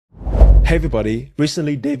Hey everybody,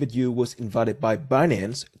 recently David Yu was invited by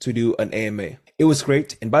Binance to do an AMA. It was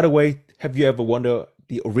great, and by the way, have you ever wondered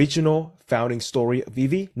the original founding story of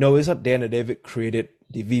VeVe? No, it's not Dan and David created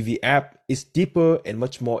the VeVe app. It's deeper and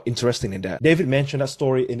much more interesting than that. David mentioned that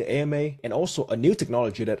story in the AMA and also a new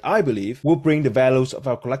technology that I believe will bring the values of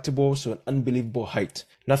our collectibles to an unbelievable height.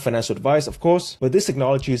 Not financial advice, of course, but this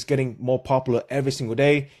technology is getting more popular every single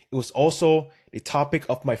day. It was also the topic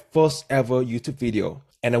of my first ever YouTube video.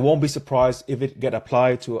 And I won't be surprised if it get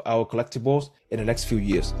applied to our collectibles in the next few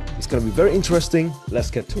years. It's going to be very interesting.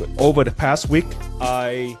 Let's get to it. Over the past week,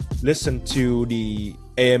 I listened to the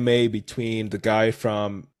AMA between the guy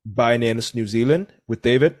from Binance New Zealand with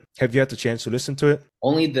David. Have you had the chance to listen to it?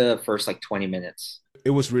 Only the first 20 minutes.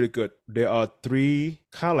 It was really good. There are three,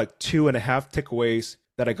 kind of like 2.5 takeaways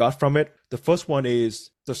that I got from it. The first one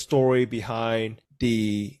is the story behind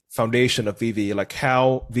the foundation of VeVe, like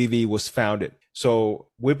how VeVe was founded. So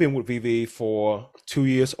we've been with VeVe for 2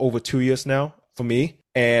 years, over 2 years now for me.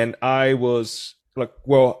 And I was like,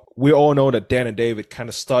 well, we all know that Dan and David kind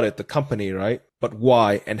of started the company, right? But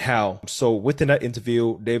why and how? So within that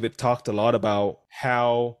interview, David talked a lot about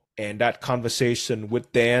how, and that conversation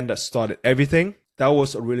with Dan that started everything. That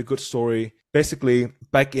was a really good story. Basically,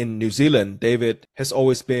 back in New Zealand, David has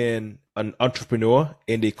always been an entrepreneur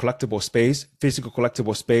in the collectible space, physical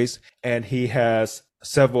collectible space, and he has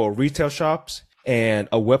several retail shops and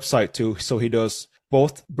a website too. So he does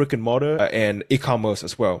both brick and mortar and e-commerce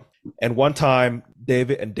as well. And one time,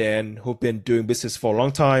 David and Dan, who've been doing business for a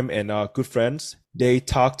long time and are good friends, they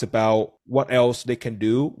talked about what else they can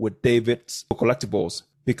do with David's collectibles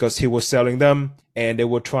because he was selling them and they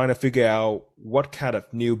were trying to figure out what kind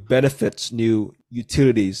of new benefits, new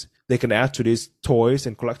utilities they can add to these toys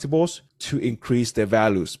and collectibles to increase their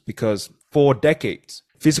values. Because for decades,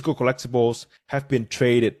 physical collectibles have been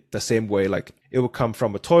traded the same way. Like it will come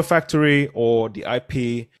from a toy factory or the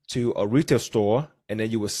IP to a retail store, and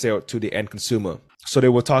then you will sell it to the end consumer. So they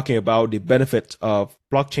were talking about the benefits of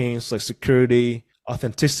blockchains like security,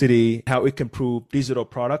 authenticity, how it can prove digital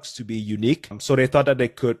products to be unique. So they thought that they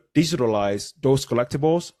could digitalize those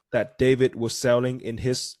collectibles that David was selling in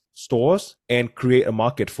his stores and create a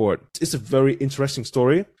market for it. It's a very interesting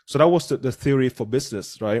story. So that was the theory for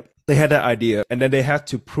business, right? They had that idea and then they had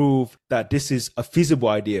to prove that this is a feasible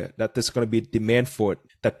idea, that there's going to be demand for it,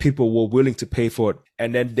 that people were willing to pay for it.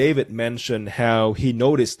 And then David mentioned how he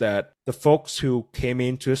noticed that the folks who came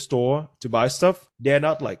into his store to buy stuff, they're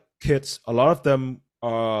not like kids. A lot of them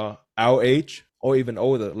are our age or even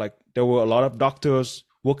older. Like there were a lot of doctors,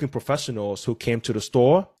 working professionals who came to the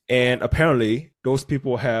store. And apparently those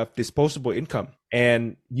people have disposable income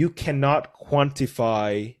and you cannot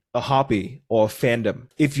quantify a hobby or a fandom.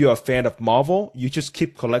 If you're a fan of Marvel, you just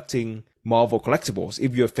keep collecting Marvel collectibles.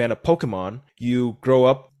 If you're a fan of Pokemon, you grow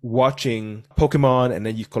up watching Pokemon and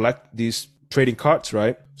then you collect these trading cards,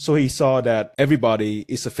 right? So he saw that everybody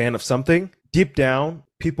is a fan of something. Deep down,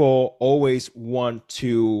 people always want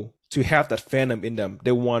to have that fandom in them.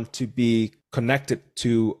 They want to be connected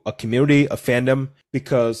to a community, a fandom,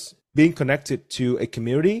 because being connected to a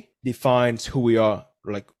community defines who we are,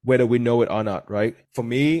 like whether we know it or not, right? For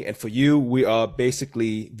me and for you, we are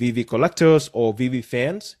basically VeVe collectors or VeVe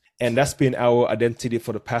fans. And that's been our identity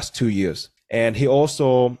for the past 2 years. And he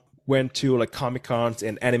also went to like Comic Cons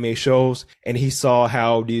and anime shows, and he saw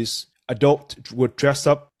how these adults would dress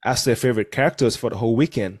up as their favorite characters for the whole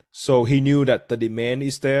weekend. So he knew that the demand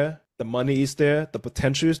is there, the money is there, the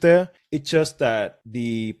potential is there. It's just that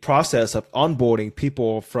the process of onboarding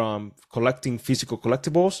people from collecting physical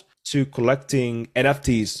collectibles to collecting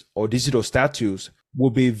NFTs or digital statues will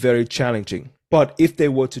be very challenging. But if they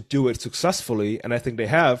were to do it successfully, and I think they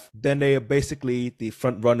have, then they are basically the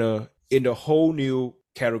front runner in a whole new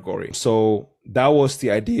category. So that was the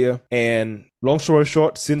idea. And long story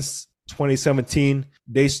short, since 2017,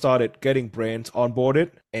 they started getting brands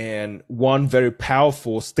onboarded. And one very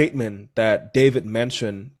powerful statement that David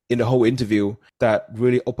mentioned in the whole interview that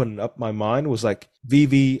really opened up my mind was like,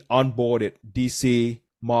 VeVe onboarded DC,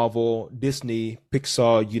 Marvel, Disney,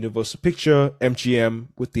 Pixar, Universal Picture, MGM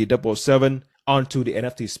with the 007 onto the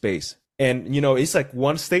NFT space. And, it's like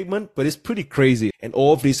one statement, but it's pretty crazy. And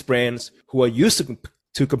all of these brands who are used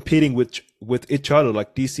to competing with each other,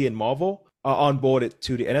 like DC and Marvel, are onboarded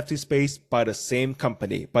to the NFT space by the same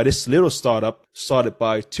company, by this little startup started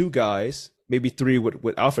by two guys, maybe three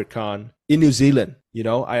with Alfred Khan, in New Zealand, you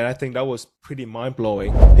know, and I think that was pretty mind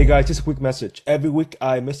blowing. Hey guys, just a quick message. Every week,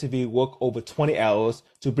 I, Mr. V, work over 20 hours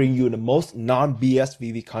to bring you the most non-BS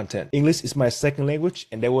VV content. English is my second language,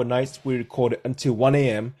 and there were nights we recorded until 1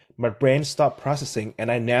 a.m. My brain stopped processing, and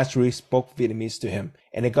I naturally spoke Vietnamese to him,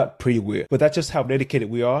 and it got pretty weird. But that's just how dedicated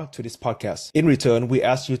we are to this podcast. In return, we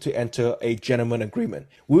ask you to enter a gentleman agreement.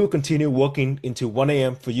 We will continue working until 1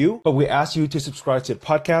 a.m. for you, but we ask you to subscribe to the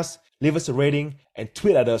podcast, leave us a rating, and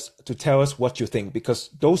tweet at us to tell us what you think, because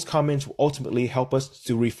those comments will ultimately help us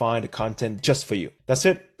to refine the content just for you. That's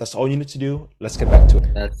it. That's all you need to do. Let's get back to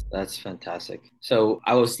it. That's fantastic. So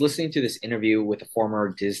I was listening to this interview with a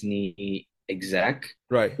former Disney exec.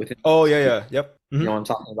 Right. With Oh, yeah. Yep. You know what I'm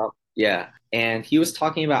talking about? Yeah. And he was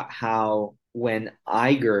talking about how when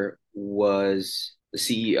Iger was the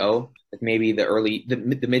CEO, like maybe the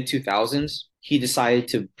mid 2000s, he decided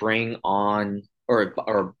to bring on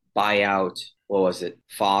or buy out, what was it,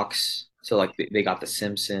 Fox. So like they got The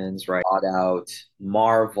Simpsons, right? Bought out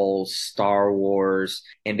Marvel, Star Wars,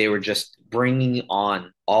 and they were just bringing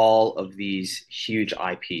on all of these huge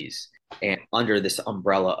IPs and under this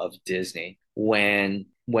umbrella of Disney. When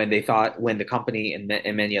the company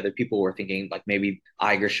and many other people were thinking like maybe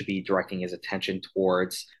Iger should be directing his attention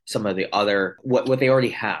towards some of the other what they already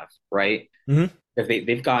have, right? Mm-hmm. If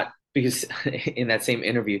they've got, because in that same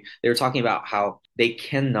interview they were talking about how they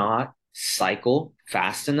cannot cycle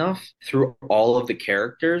fast enough through all of the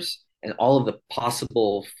characters and all of the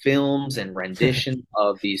possible films and renditions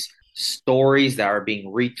of these stories that are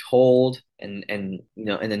being retold and you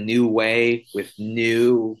know in a new way with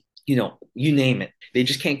new, you know, you name it. They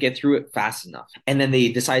just can't get through it fast enough. And then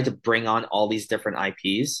they decided to bring on all these different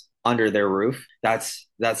IPs under their roof. That's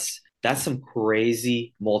some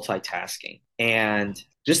crazy multitasking. And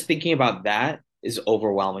just thinking about that is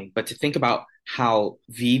overwhelming. But to think about how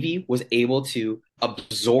VeVe was able to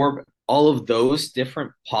absorb all of those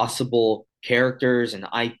different possible characters and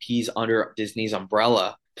IPs under Disney's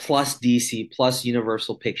umbrella, plus DC, plus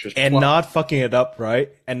Universal Pictures, and plus not fucking it up,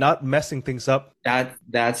 right? And not messing things up. that's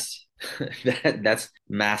that's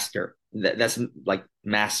that's like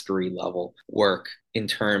mastery level work in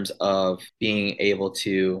terms of being able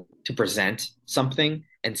to present something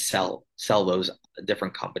and sell those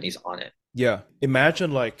different companies on it. Yeah.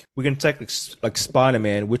 Imagine like we can take like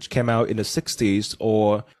Spider-Man, which came out in the 60s,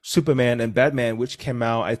 or Superman and Batman, which came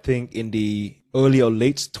out, I think, in the early or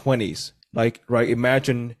late 20s. Like, right,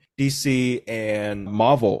 imagine DC and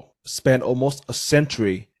Marvel spent almost a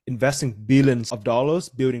century investing billions of dollars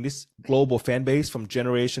building this global fan base from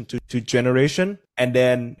generation to generation, and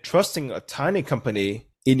then trusting a tiny company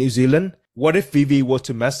in New Zealand. What if VeVe were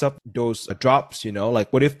to mess up those drops, you know?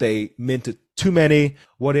 Like, what if they minted too many?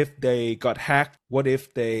 What if they got hacked? What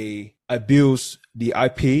if they abuse the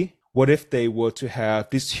IP? What if they were to have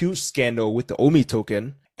this huge scandal with the OMI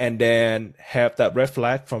token and then have that red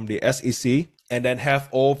flag from the SEC and then have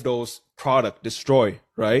all of those products destroyed,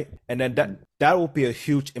 right? And then that would be a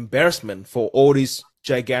huge embarrassment for all these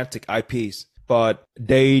gigantic IPs. But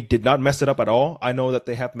they did not mess it up at all. I know that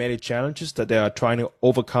they have many challenges that they are trying to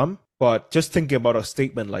overcome. But just thinking about a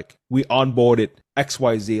statement like we onboarded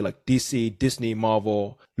XYZ, like DC, Disney,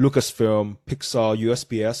 Marvel, Lucasfilm, Pixar,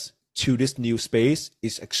 USPS to this new space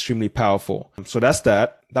is extremely powerful. So that's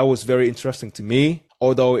that. That was very interesting to me,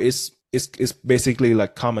 although it's basically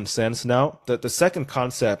like common sense now. The second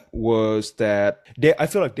concept was that I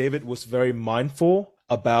feel like David was very mindful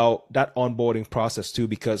about that onboarding process too,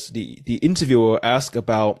 because the interviewer asked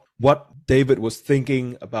about what David was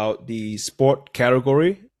thinking about the sport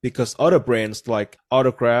category, because other brands like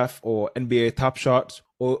Autograph or NBA Top Shots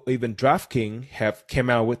or even DraftKings have came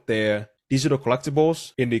out with their digital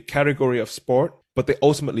collectibles in the category of sport, but they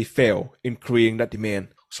ultimately fail in creating that demand.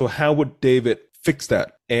 So how would David fix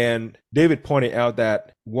that? And David pointed out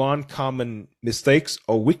that one common mistakes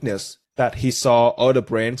or weakness that he saw other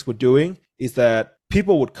brands were doing is that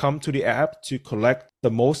people would come to the app to collect the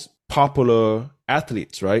most popular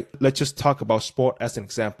athletes, right? Let's just talk about sport as an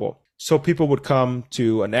example. So people would come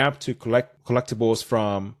to an app to collect collectibles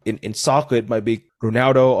from, in soccer, it might be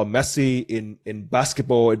Ronaldo or Messi. In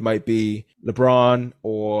basketball, it might be LeBron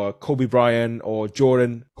or Kobe Bryant or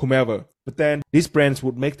Jordan, whomever. But then these brands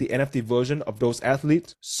would make the NFT version of those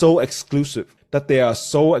athletes so exclusive that they are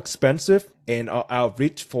so expensive and are out of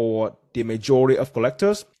reach for the majority of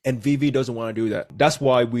collectors. And VeVe doesn't want to do that. That's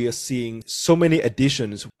why we are seeing so many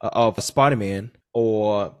editions of Spider-Man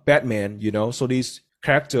or Batman, you know, so these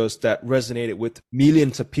characters that resonated with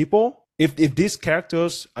millions of people if these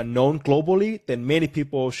characters are known globally, then many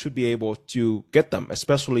people should be able to get them,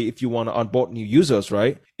 especially if you want to onboard new users,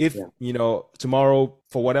 right? If, Yeah. tomorrow,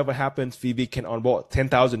 for whatever happens, VeVe can onboard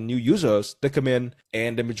 10,000 new users. They come in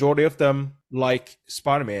and the majority of them like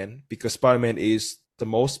Spider-Man because Spider-Man is the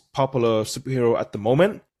most popular superhero at the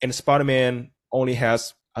moment. And Spider-Man only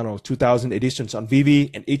has, I don't know, 2,000 editions on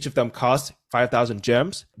VeVe, and each of them costs 5,000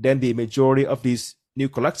 gems. Then the majority of these new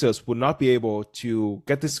collectors would not be able to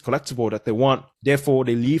get this collectible that they want. Therefore,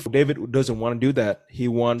 they leave. David doesn't want to do that. He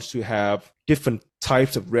wants to have different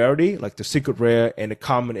types of rarity, like the secret rare and the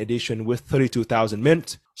common edition with 32,000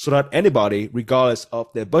 mint, so that anybody, regardless of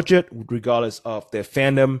their budget, regardless of their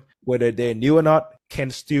fandom, whether they're new or not,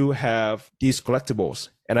 can still have these collectibles.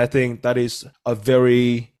 And I think that is a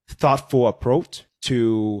very thoughtful approach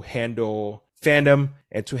to handle fandom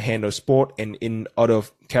and to handle sport and in other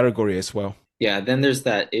category as well. Yeah, then there's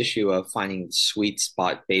that issue of finding the sweet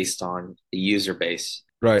spot based on the user base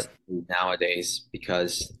Right. nowadays,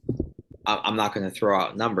 because I'm not going to throw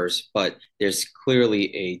out numbers, but there's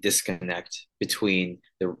clearly a disconnect between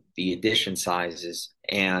the edition sizes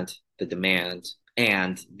and the demand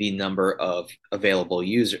and the number of available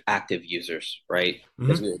active users, right?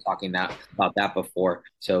 Because we were talking about that before.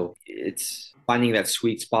 So it's finding that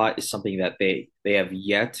sweet spot is something that they have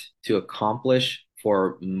yet to accomplish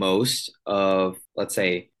for most of, let's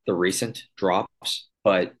say, the recent drops.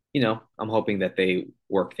 But, I'm hoping that they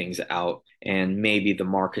work things out, and maybe the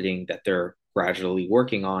marketing that they're gradually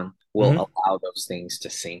working on will allow those things to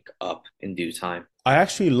sync up in due time. I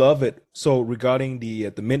actually love it. So regarding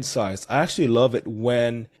the mint size, I actually love it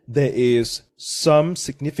when there is some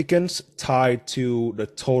significance tied to the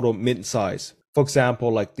total mint size. For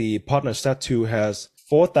example, like the partner statue has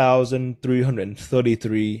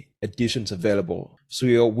 4,333 editions available.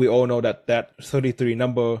 So we all know that 33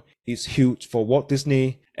 number is huge for Walt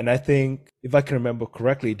Disney. And I think, if I can remember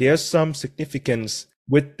correctly, there's some significance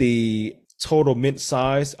with the total mint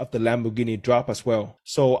size of the Lamborghini drop as well.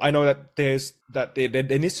 So I know that there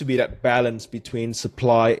needs to be that balance between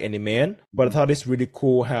supply and demand. But I thought it's really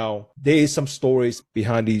cool how there is some stories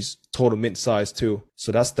behind these total mint size too.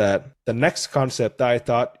 So that's that. The next concept that I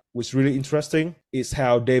thought was really interesting is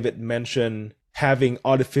how David mentioned having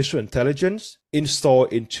artificial intelligence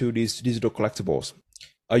installed into these digital collectibles.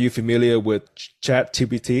 Are you familiar with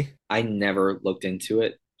ChatGPT? I never looked into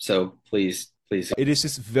it, so please. It is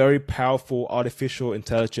this very powerful artificial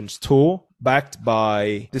intelligence tool backed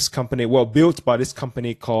by this company, built by this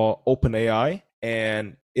company called OpenAI,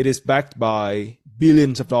 and it is backed by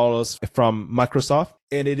billions of dollars from Microsoft,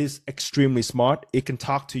 and it is extremely smart. It can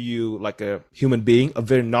talk to you like a human being, a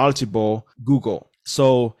very knowledgeable Google.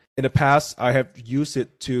 So in the past, I have used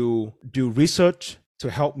it to do research, to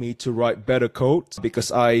help me to write better code,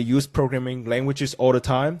 because I use programming languages all the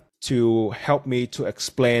time to help me to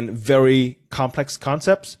explain very complex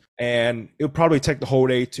concepts. And it'll probably take the whole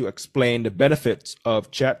day to explain the benefits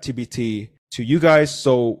of ChatGPT to you guys.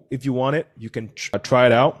 So if you want it, you can try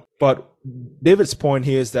it out. But David's point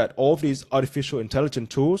here is that all of these artificial intelligence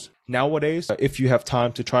tools nowadays, if you have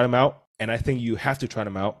time to try them out, and I think you have to try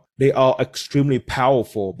them out, they are extremely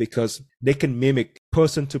powerful because they can mimic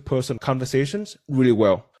person-to-person conversations really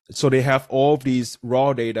well. So they have all of these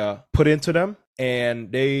raw data put into them,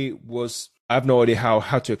 and I have no idea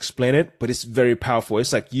how to explain it, but it's very powerful.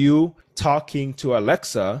 It's like you talking to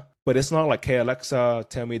Alexa, but it's not like, hey, Alexa,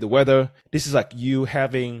 tell me the weather. This is like you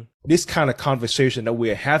having this kind of conversation that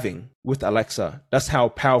we're having with Alexa. That's how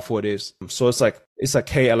powerful it is. So it's like,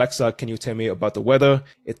 hey, Alexa, can you tell me about the weather?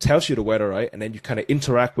 It tells you the weather, right? And then you kind of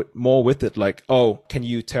interact more with it. Like, oh, can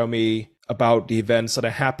you tell me about the events that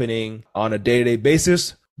are happening on a day-to-day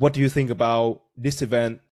basis? What do you think about this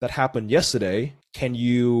event that happened yesterday? Can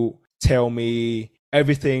you tell me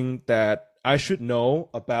everything that I should know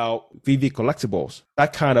about VeVe Collectibles?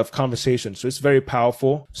 That kind of conversation. So it's very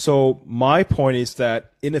powerful. So my point is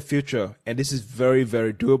that in the future, and this is very,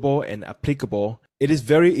 very doable and applicable, it is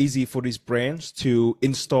very easy for these brands to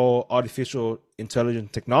install artificial intelligence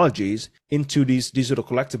technologies into these digital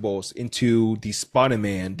collectibles, into the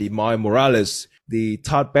Spider-Man, the Miles Morales, the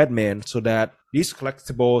Todd Batman, so that these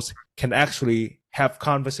collectibles can actually have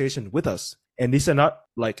conversation with us. And these are not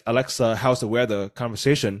like, Alexa, how's the weather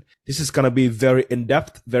conversation. This is going to be very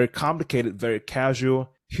in-depth, very complicated, very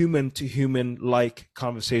casual, human-to-human-like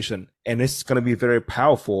conversation. And it's going to be very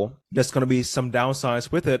powerful. There's going to be some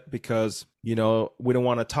downsides with it because, we don't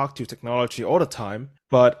want to talk to technology all the time.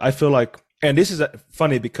 But I feel like, and this is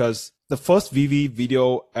funny because the first VeVe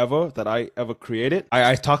video ever that I ever created,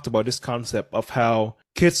 I talked about this concept of how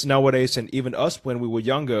kids nowadays, and even us when we were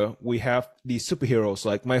younger, we have these superheroes.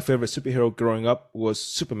 Like my favorite superhero growing up was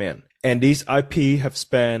Superman. And these IP have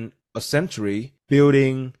spent a century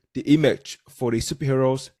building the image for these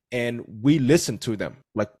superheroes, and we listen to them.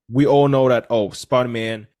 Like we all know that, oh,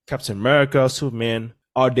 Spider-Man, Captain America, Superman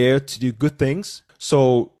are there to do good things.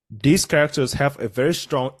 So these characters have a very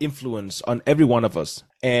strong influence on every one of us.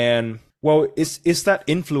 And well, it's that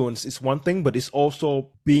influence is one thing, but it's also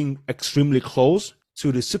being extremely close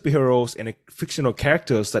to the superheroes and the fictional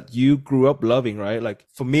characters that you grew up loving, right? Like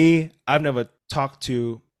for me, I've never talked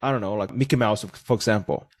to, I don't know, like Mickey Mouse, for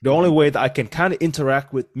example. The only way that I can kind of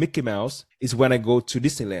interact with Mickey Mouse is when I go to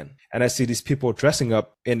Disneyland and I see these people dressing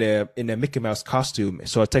up in a Mickey Mouse costume.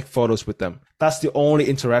 So I take photos with them. That's the only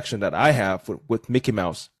interaction that I have with Mickey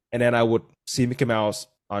Mouse. And then I would see Mickey Mouse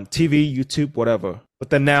on TV, YouTube, whatever. But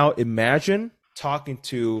then now imagine talking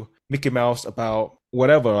to Mickey Mouse about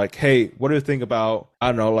whatever, like, hey, what do you think about, I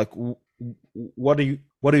don't know, like, what do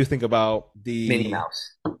you think about the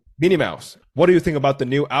Minnie Mouse? What do you think about the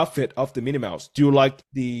new outfit of the Minnie Mouse? Do you like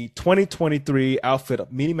the 2023 outfit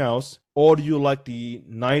of Minnie Mouse, or do you like the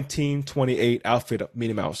 1928 outfit of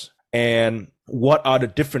Minnie Mouse? And what are the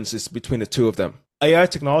differences between the two of them? AI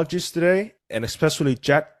technologies today, and especially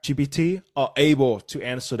ChatGPT, are able to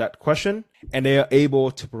answer that question, and they are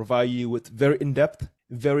able to provide you with very in-depth,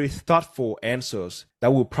 very thoughtful answers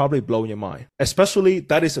that will probably blow your mind. Especially,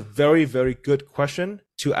 that is a very, very good question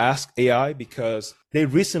to ask AI, because they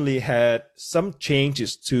recently had some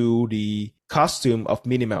changes to the costume of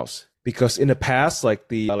Minnie Mouse. Because in the past, like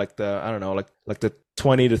the I don't know, like the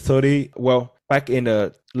 20 to 30, well, back in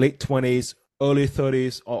the late 20s, early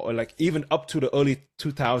 30s, or like even up to the early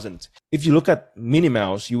 2000s, if you look at Minnie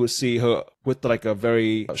Mouse, you would see her with like a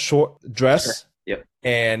very short dress. Yep.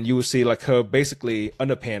 And you would see like her basically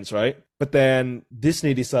underpants, right? But then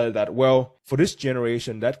Disney decided that, well, for this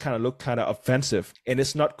generation, that kind of looked kind of offensive and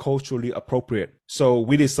it's not culturally appropriate. So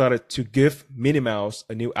we decided to give Minnie Mouse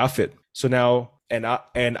a new outfit. So now, and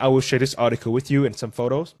I will share this article with you and some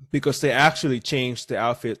photos, because they actually changed the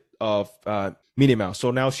outfit of Minnie Mouse.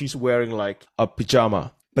 So now she's wearing like a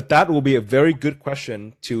pajama. But that will be a very good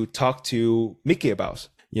question to talk to Mickey about,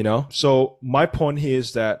 you know? So my point here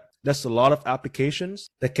is that there's a lot of applications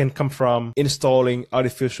that can come from installing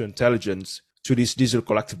artificial intelligence to these digital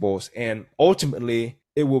collectibles. And ultimately,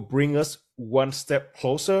 it will bring us one step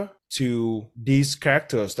closer to these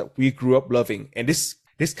characters that we grew up loving. And this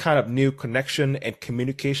kind of new connection and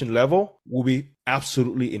communication level will be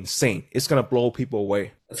absolutely insane. It's going to blow people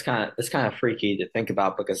away. It's kind of freaky to think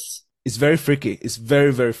about, because it's very freaky. It's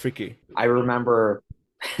very, very freaky. I remember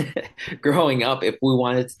growing up, if we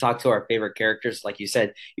wanted to talk to our favorite characters, like you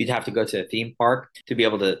said, you'd have to go to a theme park to be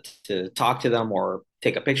able to talk to them or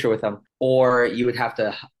take a picture with them, or you would have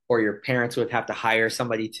to, or your parents would have to hire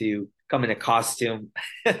somebody to come in a costume.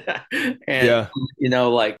 And yeah, you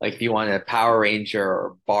know, like if you wanted a Power Ranger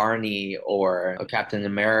or Barney or a Captain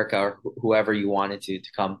America or whoever you wanted to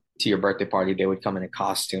come to your birthday party, they would come in a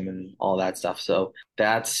costume and all that stuff. So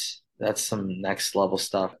that's some next level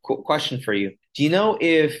stuff. Question for you. Do you know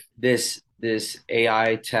if this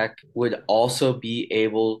AI tech would also be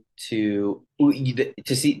able to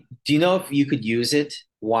see, do you know if you could use it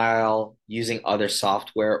while using other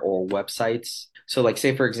software or websites? So like,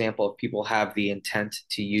 say, for example, if people have the intent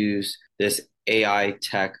to use this AI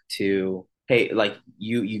tech to, hey, like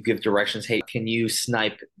you give directions, hey, can you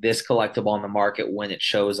snipe this collectible on the market when it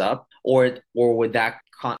shows up? Or would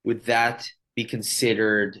that be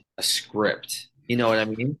considered a script? You know what I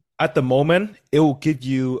mean? At the moment, it will give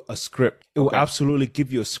you a script. It will absolutely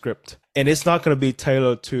give you a script. And it's not going to be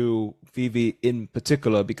tailored to VeVe in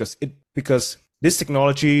particular, because this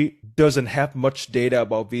technology doesn't have much data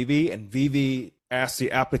about VeVe, and VeVe as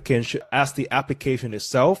the application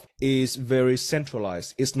itself is very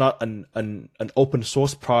centralized. It's not an open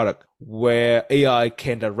source product where AI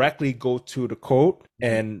can directly go to the code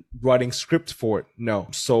and writing script for it. No.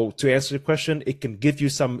 So to answer the question, it can give you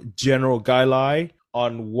some general guideline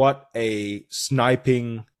on what a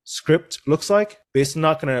sniping script looks like, but it's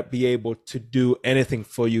not going to be able to do anything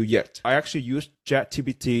for you yet. I actually used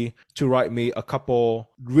ChatGPT to write me a couple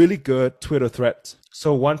really good Twitter threads.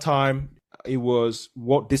 So one time it was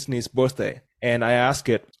Walt Disney's birthday, and I asked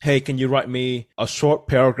it, hey, can you write me a short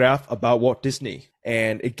paragraph about Walt Disney?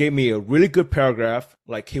 And it gave me a really good paragraph,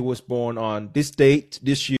 like he was born on this date,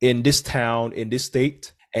 this year, in this town, in this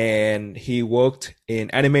state. And he worked in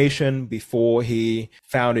animation before he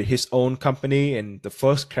founded his own company. And the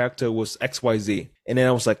first character was XYZ. And then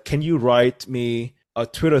I was like, can you write me a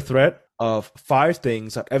Twitter thread of 5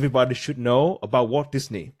 things that everybody should know about Walt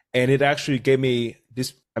Disney? And it actually gave me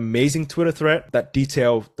this amazing Twitter thread that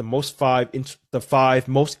detailed the 5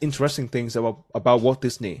 most interesting things about Walt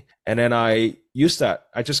Disney. And then I use that.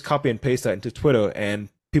 I just copy and paste that into Twitter, and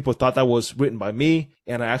people thought that was written by me,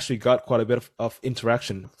 and I actually got quite a bit of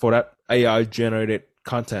interaction for that AI generated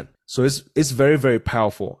content. So it's very, very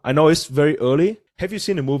powerful. I know it's very early. Have you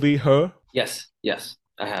seen the movie Her? Yes, yes,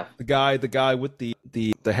 I have. The guy with the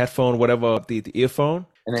headphone, whatever, the earphone,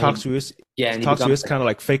 And then talks to his yeah, and he talks to becomes his kind of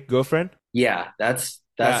like fake girlfriend. yeah, that's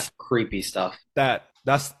That creepy stuff.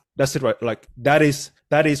 that's it, right? Like that is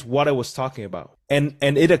what I was talking about. And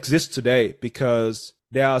it exists today because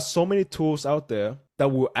there are so many tools out there that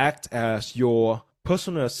will act as your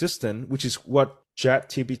personal assistant, which is what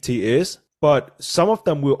ChatGPT is. But some of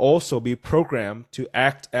them will also be programmed to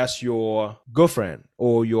act as your girlfriend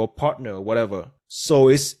or your partner or whatever. So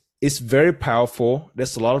it's very powerful.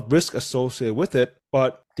 There's a lot of risk associated with it,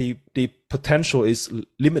 but the potential is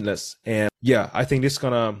limitless. And yeah, I think it's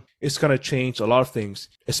gonna change a lot of things,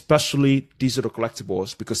 especially digital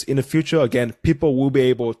collectibles, because in the future, again, people will be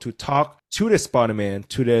able to talk to the Spider-Man,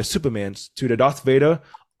 to the Supermans, to the Darth Vader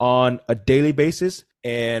on a daily basis,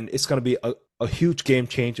 and it's gonna be a huge game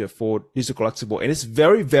changer for digital collectible, and it's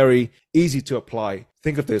very, very easy to apply.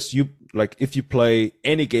 Think of this: if you play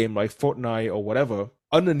any game like Fortnite or whatever,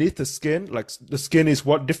 underneath the skin, like the skin is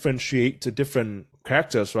what differentiates the different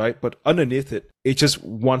characters, right? But underneath it, it's just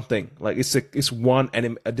one thing. Like it's this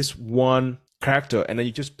one character, and then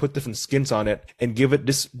you just put different skins on it and give it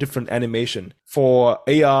this different animation. For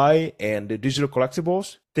AI and the digital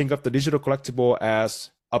collectibles, think of the digital collectible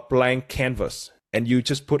as a blank canvas, and you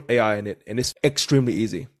just put AI in it, and it's extremely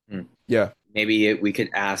easy. Yeah. Maybe we could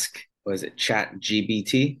ask, was it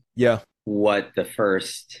ChatGPT? Yeah. What the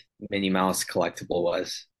first Minnie Mouse collectible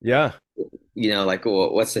was? Yeah. Like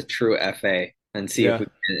what's the true FA, and see if we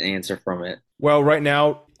get an answer from it. Well, right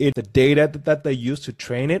now, the data that they use to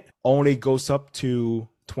train it only goes up to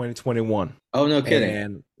 2021. Oh, no kidding.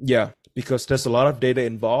 And yeah, because there's a lot of data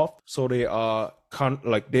involved, so they are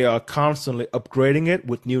constantly upgrading it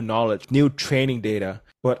with new knowledge, new training data.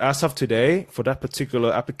 But as of today, for that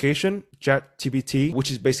particular application, ChatGPT,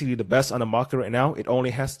 which is basically the best on the market right now, it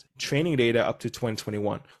only has training data up to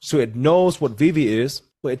 2021. So it knows what VeVe is,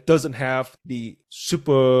 but it doesn't have the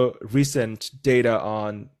super recent data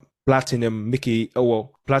on Platinum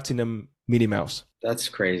Platinum Minnie Mouse. That's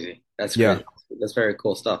crazy. That's crazy. That's very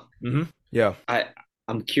cool stuff. Mm-hmm. Yeah.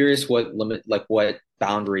 I'm curious what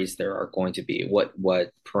boundaries there are going to be, what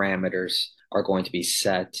parameters are going to be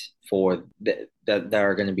set for that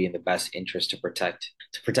are going to be in the best interest to protect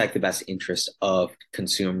the best interest of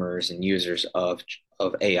consumers and users of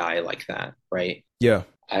AI like that, right? Yeah.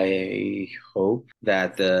 I hope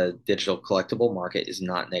that the digital collectible market is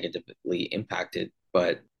not negatively impacted,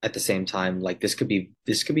 but at the same time, like this could be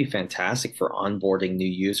fantastic for onboarding new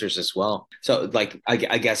users as well. So like I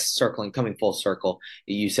guess coming full circle,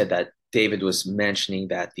 you said that David was mentioning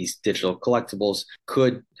that these digital collectibles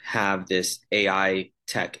could have this AI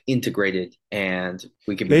tech integrated, and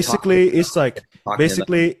we can it's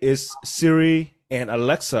Siri and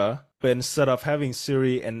Alexa, but instead of having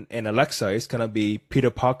Siri and Alexa, it's gonna be Peter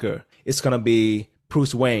Parker. It's gonna be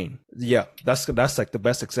Bruce Wayne. Yeah, that's like the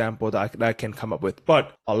best example that I can come up with.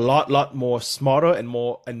 But a lot more smarter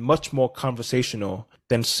and much more conversational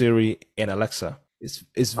than Siri and Alexa.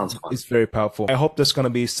 It's very powerful. I hope there's gonna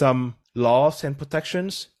be some laws and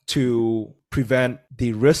protections to prevent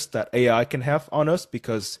the risk that AI can have on us,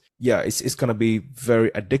 because it's gonna be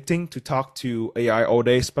very addicting to talk to AI all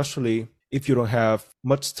day, especially if you don't have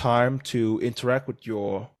much time to interact with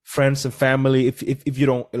your friends and family, if you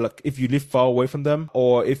don't, like, if you live far away from them,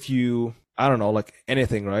 or if you, I don't know, like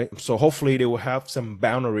anything, right? So hopefully they will have some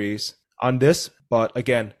boundaries on this. But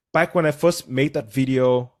again, back when I first made that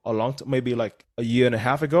video maybe like a year and a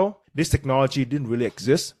half ago, this technology didn't really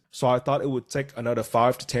exist. So I thought it would take another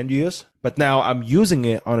 5 to 10 years. But now I'm using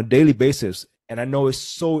it on a daily basis, and I know it's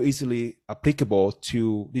so easily applicable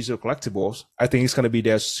to digital collectibles. I think it's going to be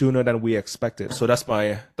there sooner than we expected. So that's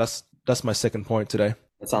my second point today.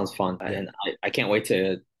 That sounds fun, and I can't wait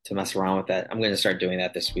to mess around with that. I'm going to start doing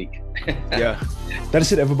that this week. Yeah, that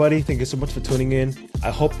is it, everybody. Thank you so much for tuning in.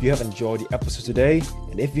 I hope you have enjoyed the episode today,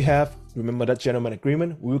 and if you have, remember that gentleman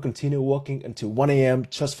agreement. We will continue working until 1 a.m.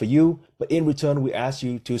 just for you. But in return, we ask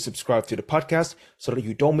you to subscribe to the podcast so that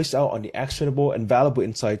you don't miss out on the actionable and valuable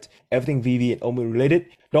insights, everything VeVe and Omi related.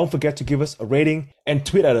 Don't forget to give us a rating and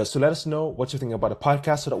tweet at us to let us know what you think about the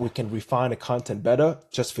podcast so that we can refine the content better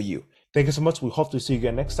just for you. Thank you so much. We hope to see you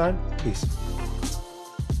again next time. Peace.